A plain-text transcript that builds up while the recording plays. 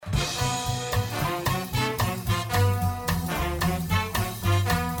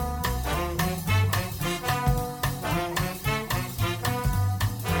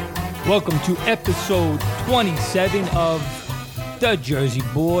Welcome to episode 27 of The Jersey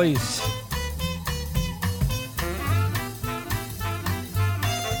Boys.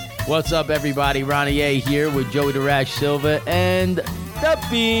 What's up, everybody? Ronnie A here with Joey the Rash Silva and the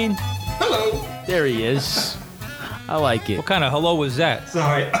Bean. Hello. There he is. I like it. What kind of hello was that?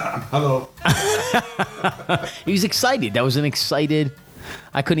 Sorry. Hello. He was excited. That was an excited.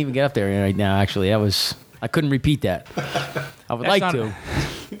 I couldn't even get up there right now, actually. I couldn't repeat that. I would like to.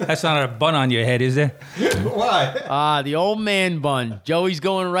 That's not a bun on your head, is it? Why? The old man bun. Joey's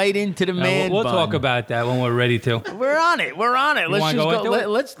going right into the man We'll bun. talk about that when we're ready to. We're on it. Let's wanna just go go. into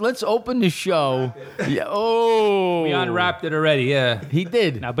it? Let's open the show. Yeah. Oh, We unwrapped it already, yeah. he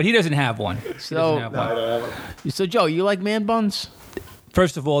did. No, but he doesn't have one. He So- doesn't have No, I one. don't have one. So, Joe, you like man buns?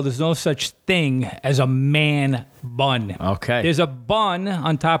 First of all, there's no such thing as a man bun. Okay. There's a bun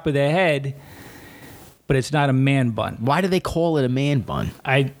on top of the head, but it's not a man bun. Why do they call it a man bun?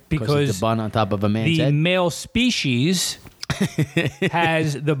 Because it's the bun on top of a man's the head. male species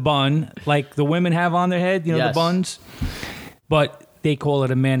has the bun like the women have on their head, the Yes. buns. But they call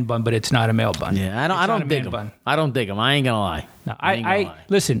it a man bun, but it's not a male bun. Yeah, I It's not don't a dig man them. bun. I don't dig them. I ain't gonna lie. No, ain't gonna I lie.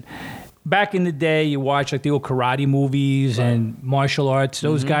 listen. Back in the day, you watch like the old karate movies and martial arts.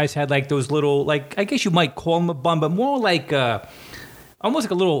 Those guys had like those little, like I guess you might call them a bun, but more like almost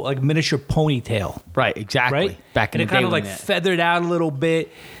like a little like miniature ponytail, Right, exactly. right? Back in and the it day, kind of when like that- feathered out a little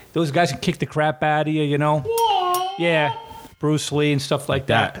bit. Those guys can kick the crap out of you, Yeah, Bruce Lee and stuff like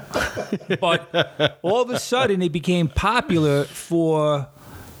that. But all of a sudden, it became popular for,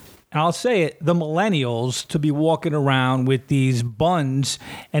 and I'll say it, the millennials to be walking around with these buns,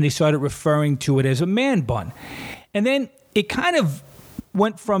 and they started referring to it as a man bun. And then it kind of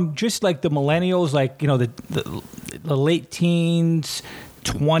went from just like the millennials, like, the late teens,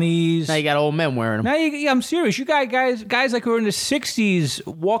 20s. Now you got old men wearing them. Now, I'm serious. You got guys like who are in the 60s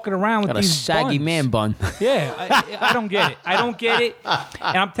walking around with Got a these saggy buns. man bun. Yeah, I don't get it.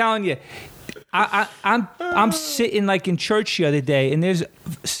 And I'm telling you, I'm sitting like in church the other day, and there's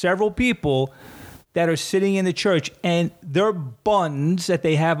several people that are sitting in the church, and their buns that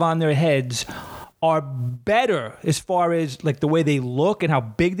they have on their heads are better as far as like the way they look and how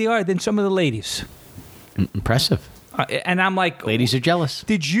big they are than some of the ladies. Impressive. And I'm like, Ladies are jealous.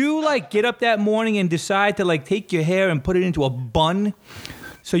 did you like get up that morning and decide to like take your hair and put it into a bun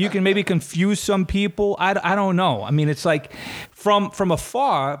so you can maybe confuse some people? I don't know. I mean, it's like from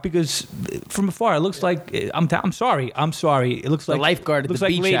afar, because from afar it looks like I'm sorry. It looks The like lifeguard at looks the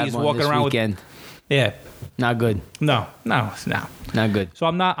like beach ladies had one walking this around weekend. with Not good. no. Not good. So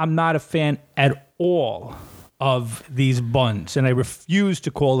I'm not a fan at all of these buns, and I refuse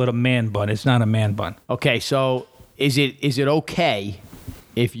to call it a man bun. It's not a man bun. Okay, so is it okay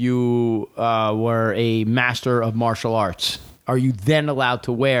if you were a master of martial arts? Are you then allowed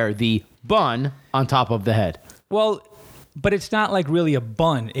to wear the bun on top of the head? Well, but it's not like really a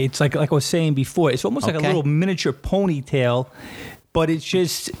bun. It's like I was saying before. It's almost like a Okay. little miniature ponytail, but it's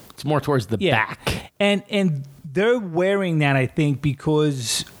just It's more towards the back. And they're wearing that, I think,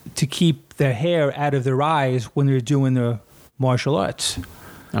 because to keep their hair out of their eyes when they're doing their martial arts.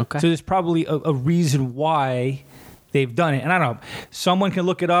 Okay. So there's probably a reason why they've done it. And I don't know, someone can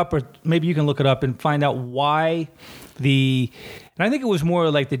look it up, or maybe you can look it up and find out why and I think it was more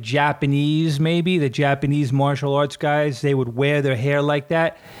like the Japanese martial arts guys, they would wear their hair like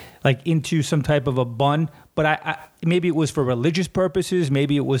that, like into some type of a bun. But I maybe it was for religious purposes.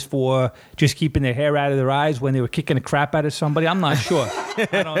 Maybe it was for just keeping their hair out of their eyes when they were kicking the crap out of somebody. I'm not sure.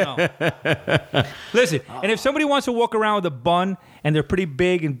 I don't know. Listen, and if somebody wants to walk around with a bun and they're pretty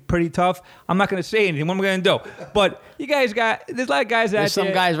big and pretty tough, I'm not going to say anything. What am I going to do? But you guys there's a lot of guys out there. There's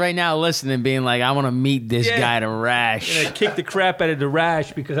some guys right now listening being like, I want to meet this Yeah. guy to Rash. Gonna kick the crap out of the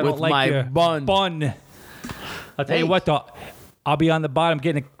Rash because I With don't like my your bun. I'll tell you Hey. what, though. I'll be on the bottom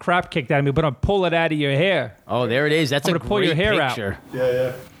getting the crap kicked out of me, but I'll pull it out of your hair. Oh, there it is. That's I'm a gonna pull great your hair out. picture.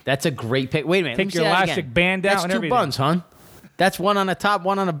 Yeah. That's a great pic. Wait a minute. let me Take see your that elastic again. band out That's and two everything. buns, hon. That's one on the top,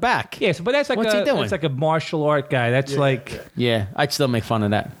 one on the back. Yes, but that's like What's he doing? That's like a martial art guy. That's like Yeah, I'd still make fun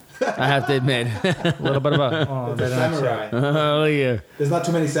of that. I have to admit. a little bit of a. Oh, The that's samurai. Oh, yeah. There's not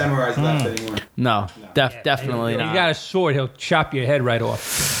too many samurais left anymore. No, definitely You not. got a sword, he'll chop your head right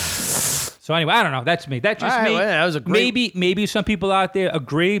off. So anyway, I don't know. That's me. That's just All right, me. well, that was a great- Maybe some people out there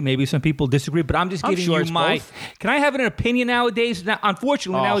agree. Maybe some people disagree. But I'm just I'm giving sure you it's my. both. Can I have an opinion nowadays? Now,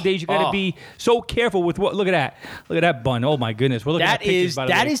 unfortunately, nowadays you got to be so careful with what. Look at that. Look at that bun. Oh my goodness. We're looking at That pictures, is by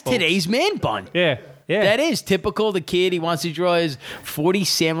the way, folks. today's man bun. Yeah. Yeah. That is typical. The kid, he wants to draw his 40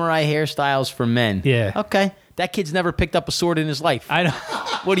 samurai hairstyles for men. Yeah. Okay. That kid's never picked up a sword in his life. I know.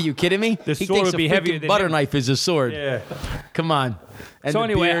 What are you kidding me? The he sword thinks would be a heavier freaking than butter him. knife is a sword. Yeah. Come on. And So the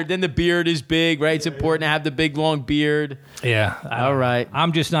anyway, beard, then the beard is big, right? It's important to have the big long beard. Yeah. All right.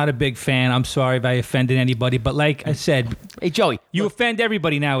 I'm just not a big fan. I'm sorry if I offended anybody, but like I said, Hey, Joey, you offend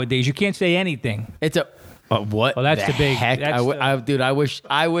everybody nowadays. You can't say anything. it's a what? Oh, that's the big- heck. that's Dude, I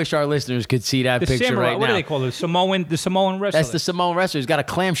wish our listeners could see that The picture samurai, right what now. do they call it? The Samoan wrestler. That's the Samoan wrestler. He's got a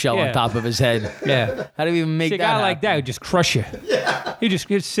clamshell on Yeah. top of his head. Yeah. How do you even make See, a that guy happen? like that would just crush you. Yeah. He'd just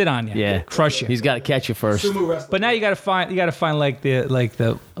sit on you. Yeah, Crush you. He's got to catch you first. Sumo wrestling. But now you gotta find like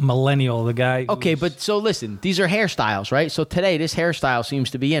the millennial, the guy. Okay, who's- but so listen, these are hairstyles, right? So today, this hairstyle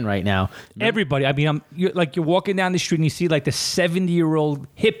seems to be in right now. everybody. I mean, you're walking down the street and you see like the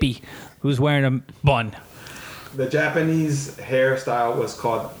 70-year-old hippie who's wearing a bun. The Japanese hairstyle was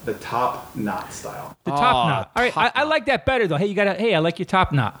called the top knot style. The top Oh, knot. All right, top I like that better though. Hey, I like your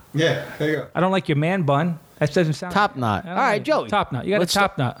top knot. Yeah, there you go. I don't like your man bun. That doesn't sound Top knot. I All don't right, like- Joey. Top knot. You got Let's a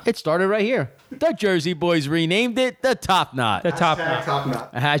top start- knot. It started right here. The Jersey Boys renamed it the Top Knot. The top Hashtag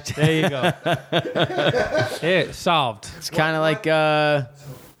knot. top knot. There you go. Yeah, solved. It's kind of like,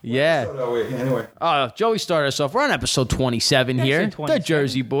 yeah. Oh, wait, anyway. Joey started us off. We're on episode 27 Yeah, I here. said The 27.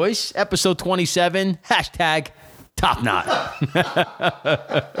 Jersey Boys, episode 27. Hashtag Top Knot.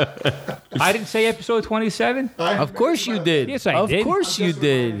 I didn't say episode 27. Of course you did. Yes, I of did. Of course you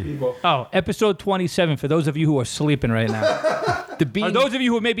did. People. Oh, episode 27 for those of you who are sleeping right now. The Or bean. those of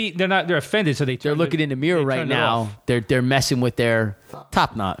you who maybe they're offended, so They're turn looking in the mirror right turned it now. off. They're messing with their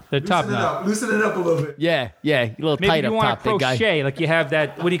top knot. the top Loosen it knot. up. Loosen it up a little bit. Yeah, a little Maybe tight you up want top, to big guy. crochet, like you have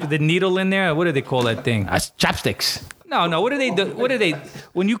that. What do you the needle in there? What do they call that thing? That's chopsticks. No. What do they do? What do they?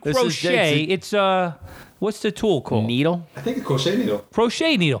 When you This is- crochet, it's what's the tool called? Needle. I think a crochet needle.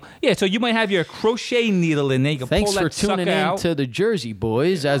 Crochet needle. Yeah. So you might have your crochet needle in there. You can Thanks pull for that sucker tuning in out. to the Jersey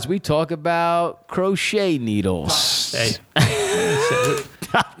Boys as we talk about crochet needles. Hey.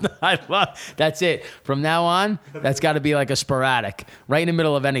 I love, that's it. From now on, that's got to be like a sporadic, right in the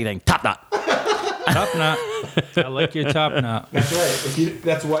middle of anything. Top knot. Top knot. I like your top knot. That's right.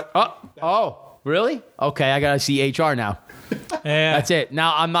 That's what. Oh, really? Okay, I got to see HR now. Yeah. That's it.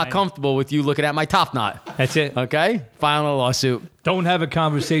 Now I'm not comfortable with you looking at my top knot. That's it. Okay? Filing a lawsuit. Don't have a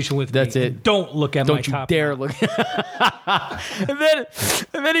conversation with That's me. it. Don't look at my Don't you top dare knot. look. and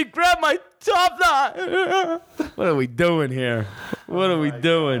then he grabbed my top knot. What are we doing here? What are we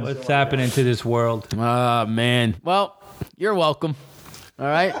doing? What's happening to this world? Oh, man. Well, you're welcome. All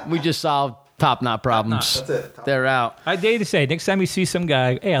right? We just solved top knot problems. That's it. They're out. I dare you to say, next time you see some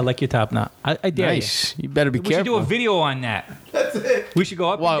guy, hey, I like your top knot. I dare Nice. You better be you. We should do careful. a video on that. That's it. We should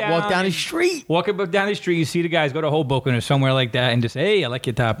go up and down. Walk down the street. Walk up down the street, you see the guys, go to Hoboken or somewhere like that, and just, hey, I like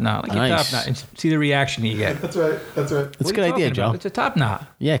your top knot. I like your Nice. top knot. And see the reaction you get. That's right. That's right. That's a good idea, Joe. It's a top knot.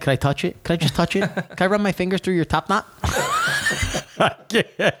 Yeah, can I touch it? Can I just touch it? Can I run my fingers through your top knot?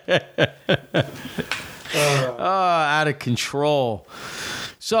 Out of control.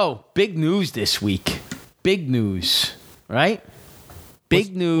 So, big news this week. Big news, right?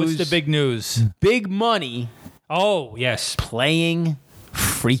 Big news. What's the big news? Big money Oh, yes. playing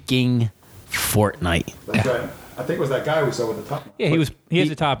freaking Fortnite. That's right. I think it was that guy we saw with the top. Yeah, he has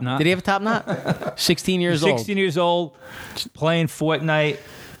a top knot. Did he have a top knot? 16 years old. 16 years old, playing Fortnite,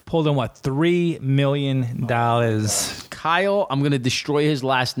 pulled in what, $3 million. Kyle, I'm going to destroy his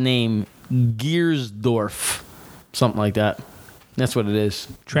last name, Giersdorf. Something like that. That's what it is.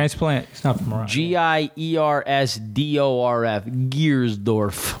 Transplant. It's not from around. Giersdorf.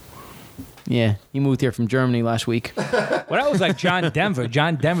 Giersdorf. Yeah, he moved here from Germany last week. Well, that was like John Denver.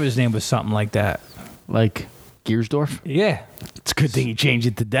 John Denver's name was something like that. Like Giersdorf? Yeah. It's a good thing he changed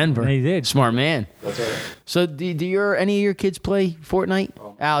it to Denver. He did. Smart man. That's right. So do any of your kids play Fortnite?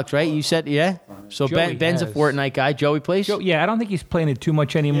 Alex, right? You said, yeah? So Joey Ben's a has. Fortnite guy. Joey plays? Yeah, I don't think he's playing it too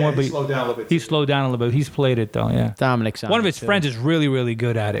much anymore, Yeah, but he slowed down a little bit. He slowed down a little bit. He's played it, though, yeah. Dominic's on One of it, his too. friends is really, really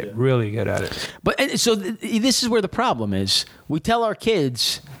good at it. Really good at it. But and so this is where the problem is. We tell our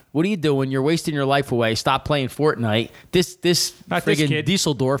kids, "What are you doing? You're wasting your life away. Stop playing Fortnite." This Not this friggin' kid.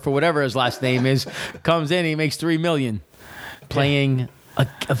 Dieseldorf or whatever his last name is comes in. He makes $3 million playing a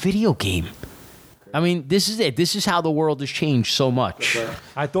video game. I mean, this is it. This is how the world has changed so much. Right.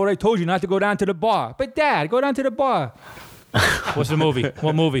 I thought I told you not to go down to the bar. But, Dad, go down to the bar. What's the movie?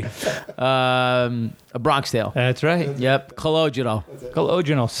 What movie? A Bronx Tale. That's right. Yep, Cologino.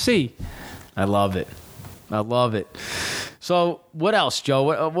 Cologino. C. I love it. I love it. So, what else,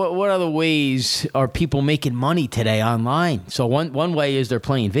 Joe? What other ways are people making money today online? So, one way is they're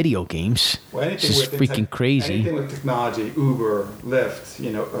playing video games. Well, This is freaking crazy. Anything with technology, Uber, Lyft,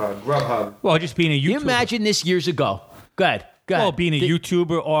 Grubhub. Well, just being a YouTuber. Can you imagine this years ago? Go ahead. Go Well, ahead. being a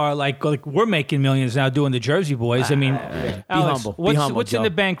YouTuber or like we're making millions now doing the Jersey Boys. I mean, Alex, humble. Be What's, humble, what's in Joe. the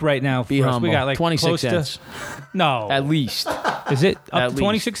bank right now? Be for us? humble. We got like 26 close cents. To, no, At least. is it At up to least.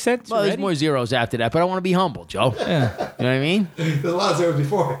 26 cents? Well, there's already? more zeros after that, but I want to be humble, Joe. Yeah. You know what I mean? There's a lot of zeros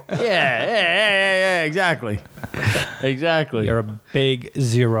before. Yeah, exactly. Exactly. You're a big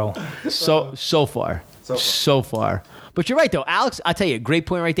zero. So far. So far. But you're right, though. Alex, I'll tell you, great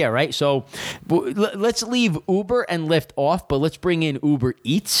point right there, right? So let's leave Uber and Lyft off, but let's bring in Uber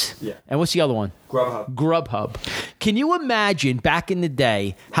Eats. Yeah. And what's the other one? Grubhub. Grubhub. Can you imagine back in the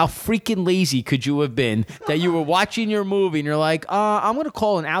day how freaking lazy could you have been that you were watching your movie and you're like, I'm going to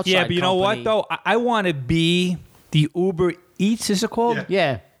call an outside Yeah, but you know what company. though? I want to be the Uber Eats. Is it called? Yeah.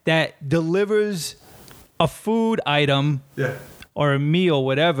 Yeah. That delivers a food item Yeah. or a meal,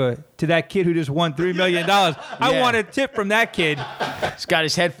 whatever, to that kid who just won $3 million. I Yeah. want a tip from that kid. He's got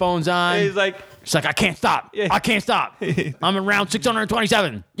his headphones on. He's like, It's like, I can't stop. Yeah. I can't stop. I'm in round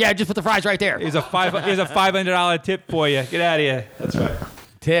 627. Yeah, just put the fries right there. here's a $500 tip for you. Get out of here. That's right.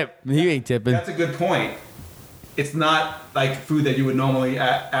 Tip. He ain't tipping. That's a good point. It's not like food that you would normally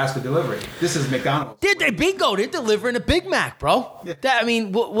ask for delivery. This is McDonald's. Bingo, they're delivering a Big Mac, bro. Yeah. I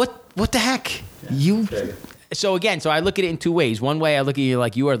mean, what the heck? You. Yeah. So again, I look at it in two ways. One way, I look at you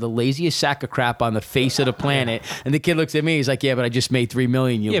like you are the laziest sack of crap on the face of the planet, and the kid looks at me. He's like, "Yeah, but I just made $3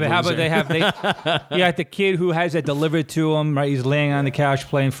 million." You Yeah, but how about loser." you got the kid who has it delivered to him, right? He's laying on the couch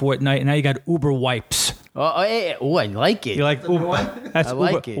playing Fortnite, and now you got Uber Wipes. Oh, I like it. You like Uber? That's I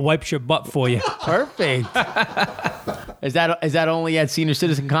like Uber it. wipes your butt for you. Perfect. Is that only at senior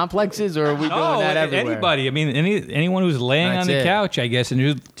citizen complexes, or are we doing that everywhere? Anybody. I mean, anyone who's laying That's on the it. couch, I guess, and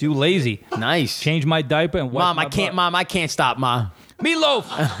you're too lazy. Nice. Change my diaper and wipe Mom, my I can't. butt. Mom, I can't stop, Ma. Meatloaf.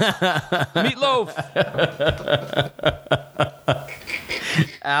 Meatloaf.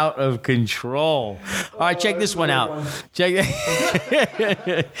 Out of control. All right, check this one out. Check.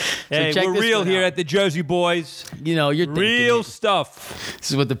 Hey, check we're this real one here out. at the Jersey Boys. You know, you're thinking Real it. stuff.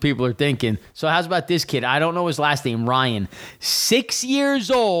 This is what the people are thinking. So how's about this kid? I don't know his last name. Ryan, 6 years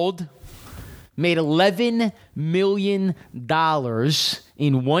old, made $11 million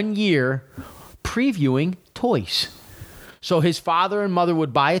in 1 year previewing toys. So his father and mother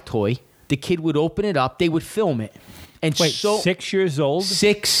would buy a toy. The kid would open it up. They would film it. And Wait, so 6 years old?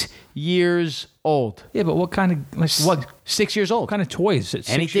 6 years old. Yeah, but what kind of like What? 6 years old. What kind of toys? At 6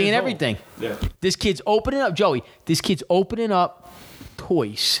 Anything years and old? everything. Yeah. This kid's opening up, Joey. This kid's opening up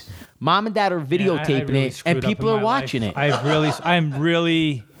toys. Mom and dad are Man, I videotaping really it, screwed and up people in are my watching life. it. I'm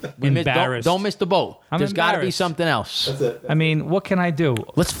really embarrassed. Don't miss the boat. I'm There's got to be embarrassed. something else. That's it. I mean, what can I do?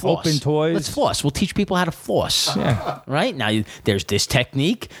 Let's floss. Open toys. Let's floss. We'll teach people how to floss. Yeah. Right? Now, there's this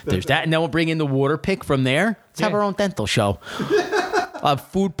technique. There's that. And then we'll bring in the water pick from there. Let's have Yeah. our own dental show. I'll have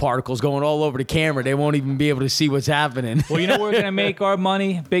food particles going all over the camera. They won't even be able to see what's happening. Well, you know where we're gonna make our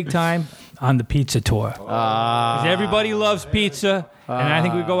money big time? On the pizza tour. 'Cause everybody loves pizza. And I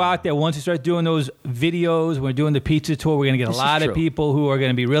think we go out there, once we start doing those videos, we're doing the pizza tour, we're going to get a This is lot true. of people who are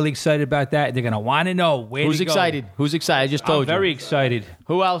going to be really excited about that. They're going to want to know where Who's to go. excited? Who's excited? I just I'm told you. very excited.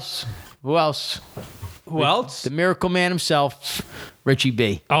 Who else? Who else? Who else? The Miracle Man himself, Richie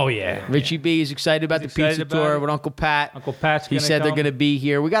B. Oh, yeah. Richie B is excited about the excited pizza about tour it. with Uncle Pat. Uncle Pat's He gonna said they're come. going to be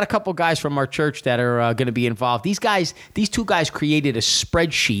here. We got a couple guys from our church that are going to be involved. These two guys created a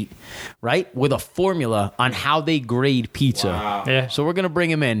spreadsheet, right, with a formula on how they grade pizza. Wow. Yeah. So we're going to bring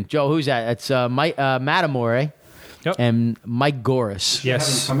him in. Joe, who's that? That's Mike Matamore Yep. and Mike Goris.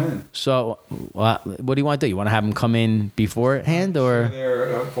 Yes. Have them come in. So what do you want to do? You want to have him come in beforehand or?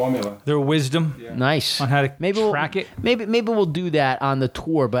 Their formula. Their wisdom. Yeah. Nice. On how to we'll track it. Maybe we'll do that on the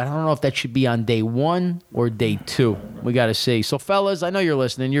tour, but I don't know if that should be on day 1 or day 2. We got to see. So, fellas, I know you're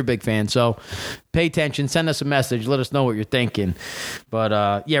listening. You're a big fan, so pay attention. Send us a message. Let us know what you're thinking.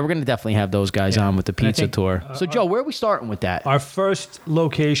 But yeah, we're gonna definitely have those guys on with the And I pizza think, tour. So, Joe, where are we starting with that? Our first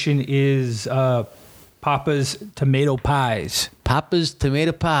location is Papa's Tomato Pies. Papa's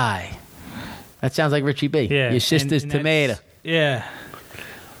tomato pie. That sounds like Richie B. Yeah. Your sister's and tomato. that's- Yeah.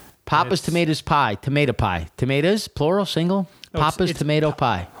 Papa's it's- tomatoes pie. Tomato pie. Tomatoes, plural, single. No, Papa's it's tomato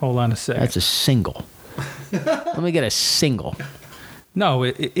pie. Hold on a second. That's a single. Let me get a single. No,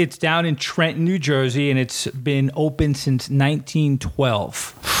 it's down in Trenton, New Jersey, and it's been open since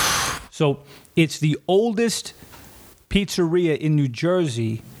 1912. So it's the oldest pizzeria in New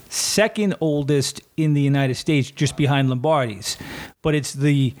Jersey, second oldest in the United States, just behind Lombardi's. But it's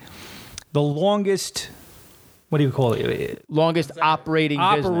the longest, what do you call it? Longest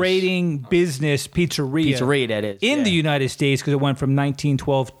operating Business pizzeria. Pizzeria, that is. In yeah. the United States, because it went from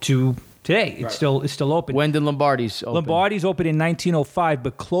 1912 to today. It's still open. When did Lombardi's open? Lombardi's opened in 1905,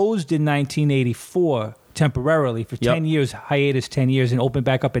 but closed in 1984 temporarily for 10 years, hiatus 10 years, and opened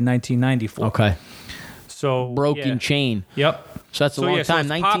back up in 1994. Okay. So Broken chain. Yep. So that's a long time. it's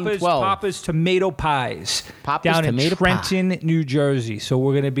 1912. Papa's Tomato Pies. Papa's down Tomato in Trenton, New Jersey. So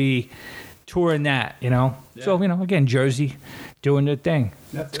we're going to be touring that, So, again, Jersey doing their thing.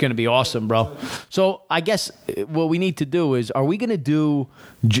 It's going to be awesome, bro. So I guess what we need to do is, are we going to do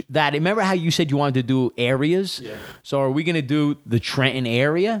that? Remember how you said you wanted to do areas? Yeah. So are we going to do the Trenton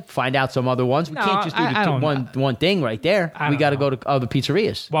area, find out some other ones? We No, can't just do I don't- one thing right there. I We don't got to know. go to other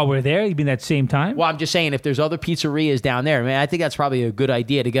pizzerias. While we're there, you mean that same time? Well, I'm just saying, if there's other pizzerias down there, man, I think that's probably a good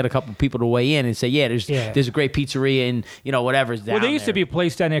idea to get a couple people to weigh in and say, there's a great pizzeria in, whatever's down Well, there used to be a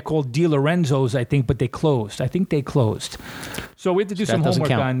place down there called Di Lorenzo's, I think, but they closed. I think they closed. So we have to do some doesn't homework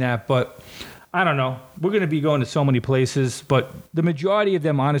count. on that, but I don't know. We're going to be going to so many places, but the majority of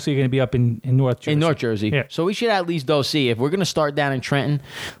them, honestly, are going to be up in North Jersey. In North Jersey. Yeah. So we should at least go see. If we're going to start down in Trenton,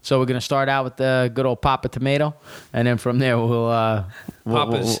 so we're going to start out with the good old Papa Tomato, and then from there we'll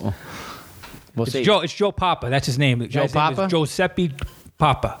see. It's Joe Papa. That's his name. The Joe guy's name is Papa? Giuseppe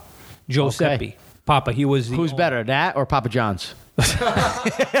Papa. Giuseppe Okay. Papa. He was the Who's better, that or Papa John's?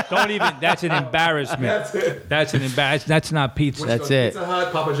 Don't even. That's an embarrassment. That's an embarrassment. That's not pizza. That's it. Pizza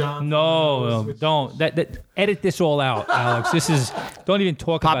Hut, Papa John's. No, don't. Edit this all out, Alex. This is. Don't even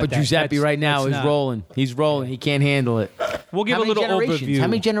talk Papa about that. Giuseppe That's- right now that's is not- rolling. He's rolling. He can't handle it. We'll give How a many little generations? overview. How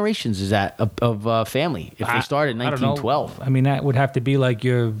many generations is that of family? If they started in I don't know. 1912. I mean, that would have to be like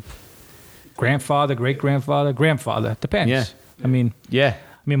your grandfather, great grandfather, grandfather. Depends. Yeah. I mean, Yeah.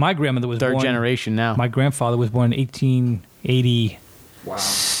 my grandmother was Third born. generation now. My grandfather was born in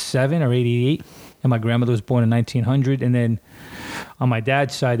 1887 or 88, and my grandmother was born in 1900. And then on my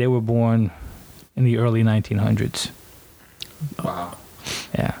dad's side, they were born in the early 1900s. Wow.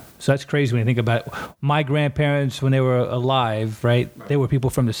 Yeah. So that's crazy when you think about it. My grandparents, when they were alive, right? They were people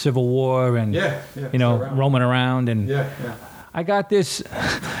from the Civil War and, Yeah. roaming around. And Yeah. I got this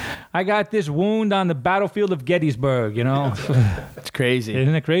wound on the battlefield of Gettysburg, It's crazy.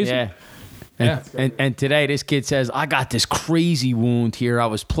 Isn't it crazy? Yeah. Yeah. And today this kid says, I got this crazy wound here. I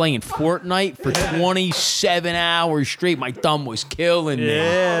was playing Fortnite for 27 hours straight. My thumb was killing me.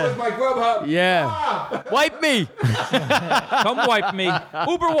 Where's my Grubhub? Yeah. Wipe me. Come wipe me.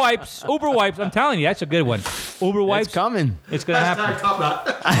 Uber wipes. I'm telling you, that's a good one. Uber wipes. It's coming. It's going to happen. Top knot.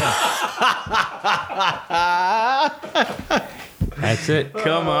 That's it.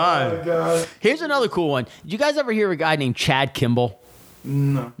 Come on. God. Here's another cool one. Did you guys ever hear a guy named Chad Kimball?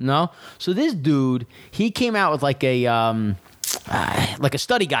 No. No? So this dude, he came out with like a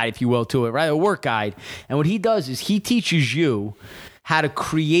study guide, if you will, to it, right? A work guide. And what he does is he teaches you how to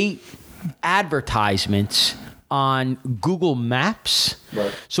create advertisements on Google Maps.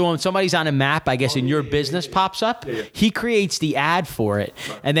 Right. So when somebody's on a map, I guess, and your business pops up, he creates the ad for it.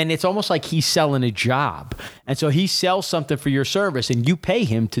 And then it's almost like he's selling a job. And so he sells something for your service and you pay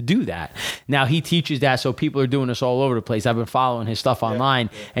him to do that. Now he teaches that, so people are doing this all over the place. I've been following his stuff online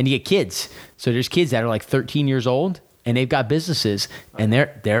and you get kids. So there's kids that are like 13 years old and they've got businesses and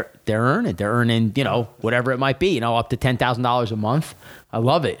they're earning. They're earning, whatever it might be, up to $10,000 a month. I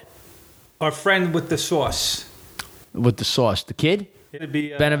love it. Our friend with the sauce. With the sauce. The kid? It'd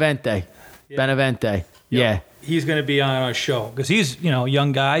be Benevente. Benevente. Yeah. He's going to be on our show because he's, a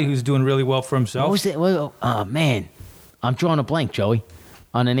young guy who's doing really well for himself. What was it? Oh, man. I'm drawing a blank, Joey,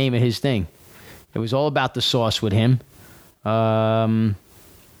 on the name of his thing. It was all about the sauce with him. Oh,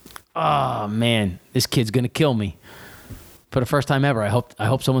 man. This kid's going to kill me. For the first time ever, I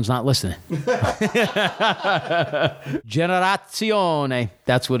hope someone's not listening. Generazione.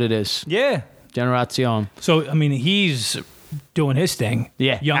 That's what it is. Yeah. Generazione. So, I mean, he's doing his thing.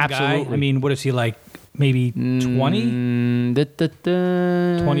 Yeah, Young absolutely. guy. I mean, what is he like? Maybe 20?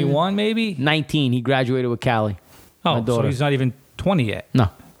 21 maybe? 19. He graduated with Cali. My Oh, so daughter. he's not even 20 yet. No.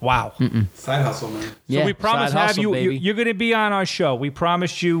 Wow. Side hustle, man. So we promised side have hustle, you. baby. You're going to be on our show. We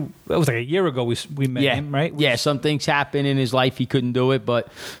promised you. It was like a year ago. We met him, right? Yeah, some things happened in his life. He couldn't do it, but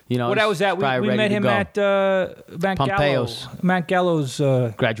What that was at? probably We ready met to him go. at Matt Pompeo's. Gallo's. Matt Gallo's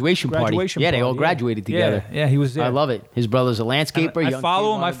graduation party. graduation Yeah, party. they all graduated together. Yeah, he was there. I love it. His brother's a landscaper. I young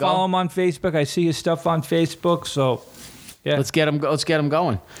follow kid him. I wanna go. follow him on Facebook. I see his stuff on Facebook. So, yeah. Let's get him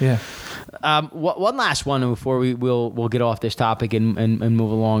going. Yeah. One last one before we'll get off this topic and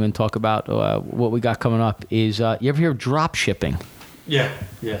move along and talk about what we got coming up is you ever hear of drop shipping? Yeah.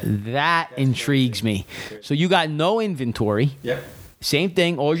 That intrigues me. So you got no inventory. Yep. Same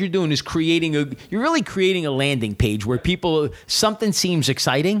thing. All you're doing is you're really creating a landing page where something seems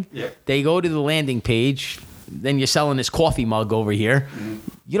exciting. Yeah. They go to the landing page. Then you're selling this coffee mug over here. Mm-hmm.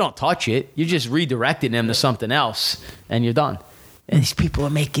 You don't touch it. You're just redirecting them to something else and you're done. And these people are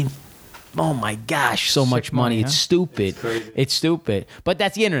making Oh my gosh, so much money. money, It's huh? stupid. crazy. It's stupid. But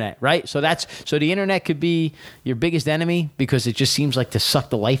that's the internet, right? So the internet could be your biggest enemy because it just seems like to suck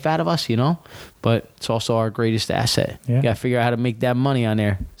the life out of us, you know? But it's also our greatest asset. Yeah. You got to figure out how to make that money on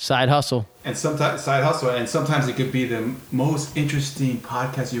there. Side hustle. And sometimes side hustle, and sometimes it could be the most interesting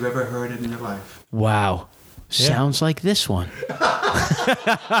podcast you've ever heard in your life. Wow. Sounds like this one.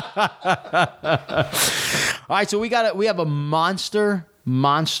 All right, so we have a monster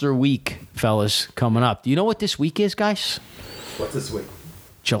week, fellas, coming up. Do you know what this week is, guys? What's this week?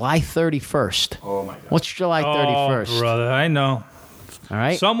 July 31st. Oh my God. What's July 31st? Oh, brother, I know. All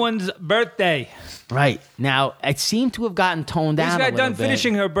right. Someone's birthday. Right. Now, it seemed to have gotten toned down Just a got little done bit.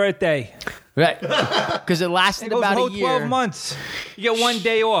 finishing her birthday. Right. Because it lasted It goes about the a whole year. 12 months. You get one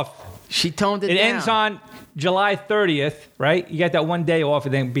day off. She toned it It down. ends on July 30th, right? You got that one day off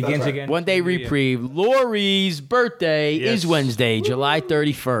and then it begins right. again. One day New Year. reprieve. Lori's birthday Yes. is Wednesday, July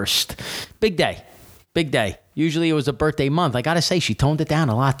 31st. Big day. Big day. Usually it was a birthday month. I got to say, she toned it down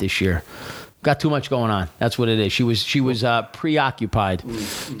a lot this year. Got too much going on. That's what it is. She was preoccupied.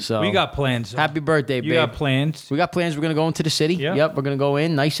 So We got plans. happy birthday, babe. You got plans. We got plans. We're going to go into the city. Yeah. Yep. We're going to go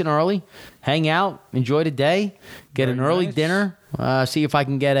in nice and early, hang out, enjoy the day, get Very an early nice. dinner, see if I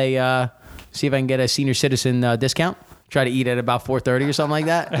can get a senior citizen discount. Try to eat at about 4:30 or something like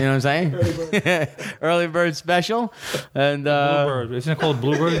that. You know what I'm saying? Early bird special. And Bluebird. Isn't it called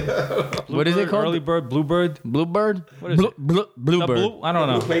Bluebird? what is it called? Early bird, Bluebird. Bluebird? What is it? Bluebird. The blue? I don't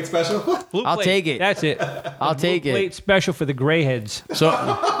know. Plate special? Blue I'll plate. take it. That's it. I'll take Blue it. plate special for the gray heads. So,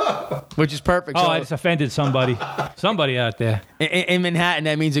 which is perfect. Oh, So I just offended somebody. Somebody out there. in Manhattan,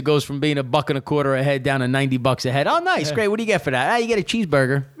 that means it goes from being $1.25 a head down to $90 a head. Oh, nice, great. What do you get for that? Ah, you get a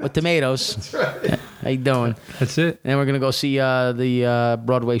cheeseburger with tomatoes. That's right. How you doing? That's it. And we're gonna go see the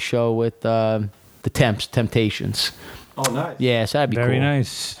Broadway show with the Temptations. Oh, nice. Yeah, so that'd be Very cool.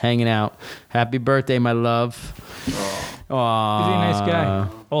 nice. Hanging out. Happy birthday, my love. He's a nice guy.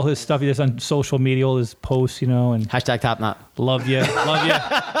 All his stuff he does on social media, all his posts, you know, and Hashtag top knot. love you, love you,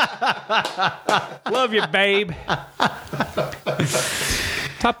 love you, babe.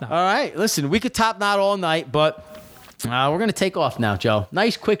 Top notch. All right, listen, we could top knot all night, but we're gonna take off now, Joe.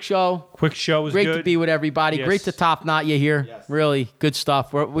 Nice, quick show. Quick show was Great good. to be with everybody. Yes. Great to top knot you here. Yes. Really good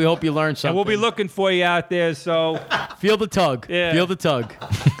stuff. We hope you learned something. And we'll be looking for you out there. So Feel the tug. Yeah. Feel the tug.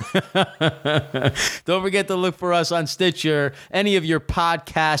 Don't forget to look for us on Stitcher, any of your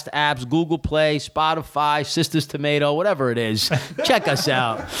podcast apps, Google Play, Spotify, Sisters Tomato, whatever it is. Check us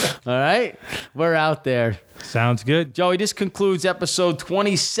out. All right? We're out there. sounds good. Joey, this concludes episode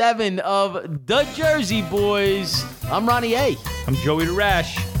 27 of The Jersey Boys. I'm Ronnie A. I'm Joey the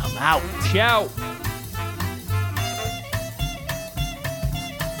Rash. I'm out. Ciao.